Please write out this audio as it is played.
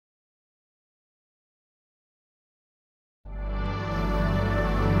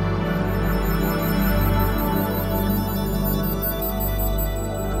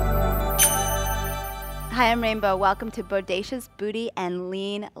Hi, I'm Rainbow. Welcome to Bodacious Booty and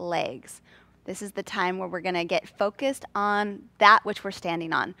Lean Legs. This is the time where we're gonna get focused on that which we're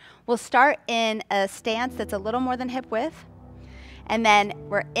standing on. We'll start in a stance that's a little more than hip width, and then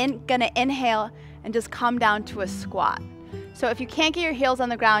we're gonna inhale and just come down to a squat. So if you can't get your heels on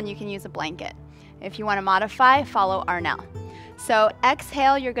the ground, you can use a blanket. If you wanna modify, follow Arnell. So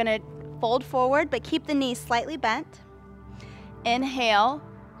exhale, you're gonna fold forward, but keep the knees slightly bent. Inhale,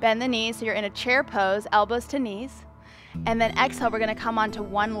 bend the knees so you're in a chair pose, elbows to knees. And then exhale, we're gonna come onto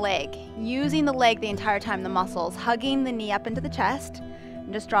one leg, using the leg the entire time, the muscles, hugging the knee up into the chest,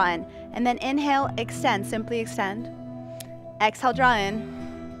 and just draw in. And then inhale, extend, simply extend. Exhale, draw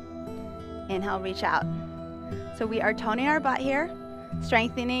in. Inhale, reach out. So we are toning our butt here,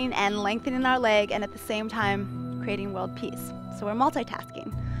 strengthening and lengthening our leg, and at the same time, creating world peace. So we're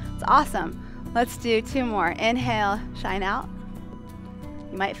multitasking. It's awesome. Let's do two more. Inhale, shine out.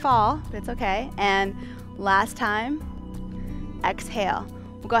 You might fall, but it's okay. And last time, exhale.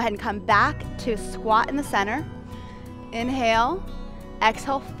 We'll go ahead and come back to squat in the center. Inhale,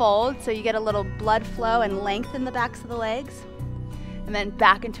 exhale, fold, so you get a little blood flow and length in the backs of the legs. And then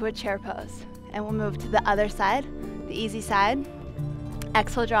back into a chair pose. And we'll move to the other side, the easy side.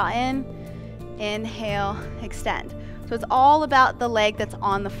 Exhale, draw in. Inhale, extend. So it's all about the leg that's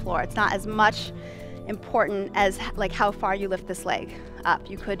on the floor. It's not as much important as like how far you lift this leg up.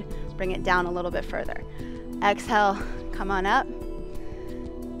 You could bring it down a little bit further. Exhale, come on up.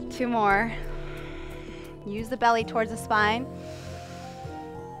 Two more. Use the belly towards the spine.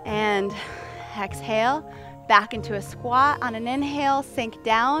 And exhale, back into a squat. On an inhale, sink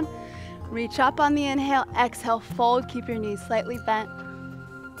down. Reach up on the inhale, exhale, fold. Keep your knees slightly bent.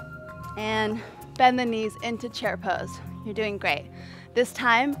 And bend the knees into chair pose. You're doing great. This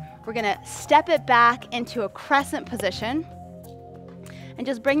time, we're gonna step it back into a crescent position and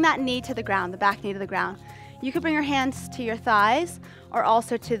just bring that knee to the ground, the back knee to the ground. You could bring your hands to your thighs or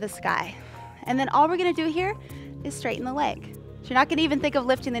also to the sky. And then all we're gonna do here is straighten the leg. So you're not gonna even think of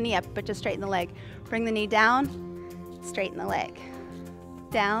lifting the knee up, but just straighten the leg. Bring the knee down, straighten the leg.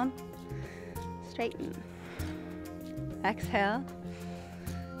 Down, straighten. Exhale.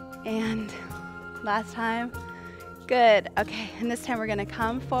 And last time. Good. Okay, and this time we're gonna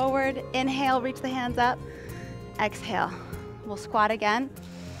come forward. Inhale, reach the hands up. Exhale. We'll squat again.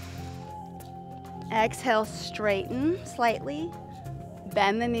 Exhale, straighten slightly.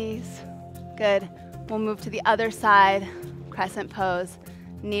 Bend the knees. Good. We'll move to the other side. Crescent pose.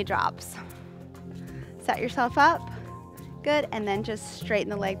 Knee drops. Set yourself up. Good. And then just straighten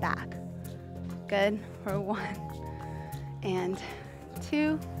the leg back. Good. For one and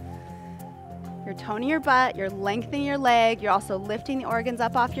two. You're toning your butt, you're lengthening your leg, you're also lifting the organs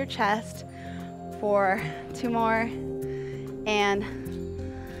up off your chest for two more, and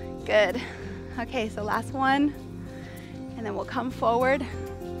good. Okay, so last one, and then we'll come forward.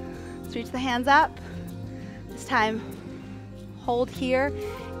 Let's reach the hands up. This time, hold here.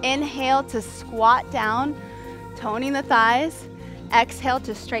 Inhale to squat down, toning the thighs. Exhale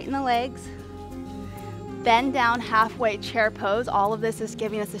to straighten the legs. Bend down, halfway chair pose. All of this is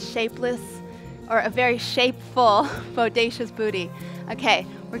giving us a shapeless, or a very shapeful, bodacious booty. Okay,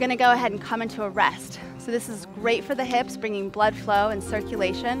 we're gonna go ahead and come into a rest. So this is great for the hips, bringing blood flow and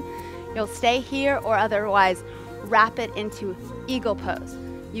circulation. You'll stay here or otherwise wrap it into eagle pose.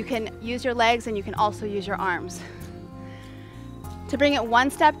 You can use your legs and you can also use your arms. To bring it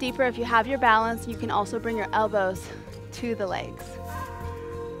one step deeper, if you have your balance, you can also bring your elbows to the legs.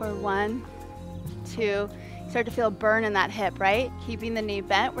 For one, two, start to feel a burn in that hip, right? Keeping the knee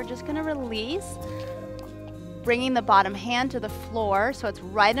bent, we're just gonna release, bringing the bottom hand to the floor so it's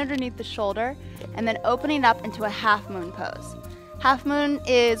right underneath the shoulder, and then opening up into a half moon pose. Half moon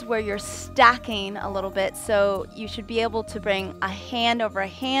is where you're stacking a little bit, so you should be able to bring a hand over a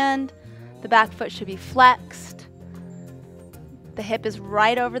hand, the back foot should be flexed, the hip is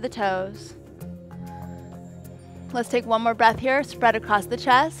right over the toes. Let's take one more breath here, spread across the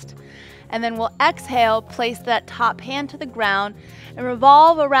chest. And then we'll exhale, place that top hand to the ground and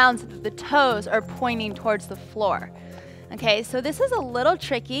revolve around so that the toes are pointing towards the floor. Okay, so this is a little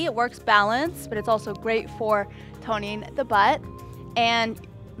tricky. It works balance, but it's also great for toning the butt and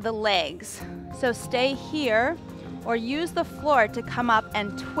the legs. So stay here or use the floor to come up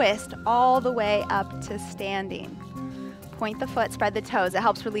and twist all the way up to standing. Point the foot, spread the toes. It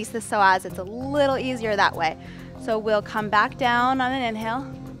helps release the psoas. It's a little easier that way. So we'll come back down on an inhale.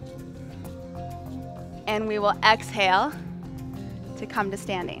 And we will exhale to come to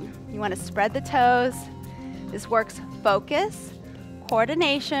standing. You want to spread the toes. This works focus,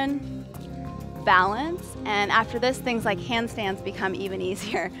 coordination, balance, and after this, things like handstands become even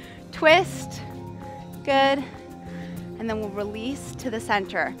easier. Twist, Good. And then we'll release to the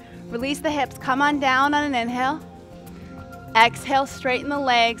center. Release the hips, come on down on an inhale. Exhale, straighten the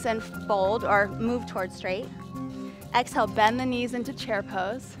legs and fold or move towards straight. Exhale, bend the knees into chair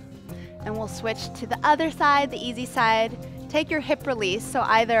pose. And we'll switch to the other side, the easy side. Take your hip release, so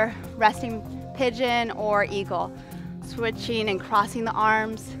either resting pigeon or eagle. Switching and crossing the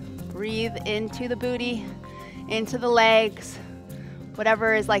arms. Breathe into the booty, into the legs.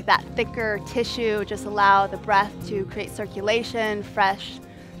 Whatever is like that thicker tissue, just allow the breath to create circulation, fresh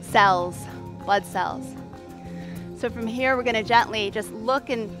cells, blood cells. So from here, we're gonna gently just look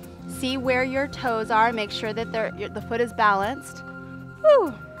and see where your toes are. Make sure that the foot is balanced.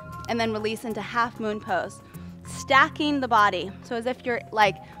 Woo. And then release into half moon pose. Stacking the body. So as if you're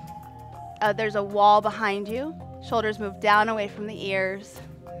like, there's a wall behind you. Shoulders move down away from the ears.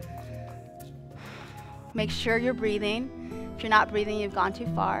 Make sure you're breathing. If you're not breathing, you've gone too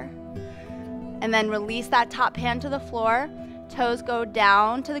far. And then release that top hand to the floor. Toes go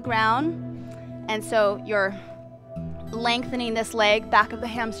down to the ground. And so you're lengthening this leg, back of the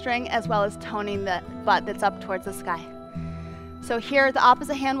hamstring, as well as toning the butt that's up towards the sky. So here, the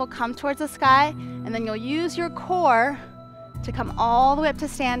opposite hand will come towards the sky, and then you'll use your core to come all the way up to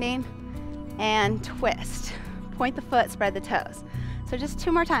standing and twist. Point the foot, spread the toes. So just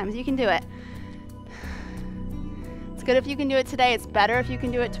 2 more times, you can do it. It's good if you can do it today. It's better if you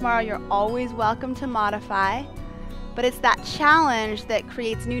can do it tomorrow. You're always welcome to modify. But it's that challenge that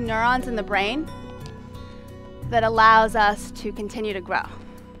creates new neurons in the brain that allows us to continue to grow.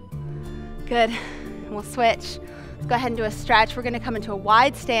 Good, and we'll switch. Let's go ahead and do a stretch. We're gonna come into a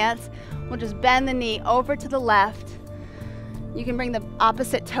wide stance. We'll just bend the knee over to the left. You can bring the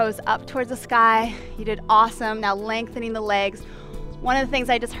opposite toes up towards the sky. You did awesome. Now lengthening the legs. One of the things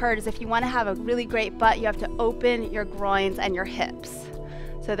I just heard is if you wanna have a really great butt, you have to open your groins and your hips.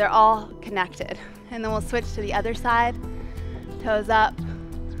 So they're all connected. And then we'll switch to the other side. Toes up,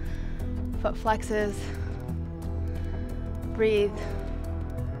 foot flexes. Breathe.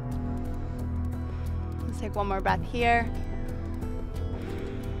 Let's take one more breath here.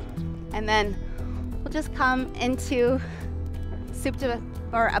 And then we'll just come into Supta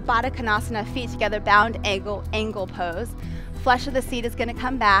or a Baddha Konasana, feet together, bound angle pose. Flesh of the seat is gonna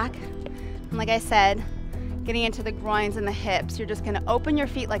come back. And like I said, getting into the groins and the hips, you're just gonna open your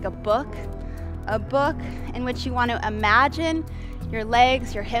feet like a book in which you want to imagine your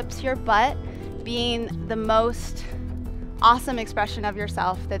legs, your hips, your butt being the most awesome expression of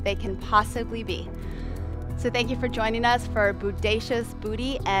yourself that they can possibly be. So thank you for joining us for Bootylicious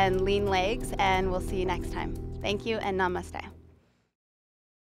Booty and Lean Legs, and we'll see you next time. Thank you and namaste.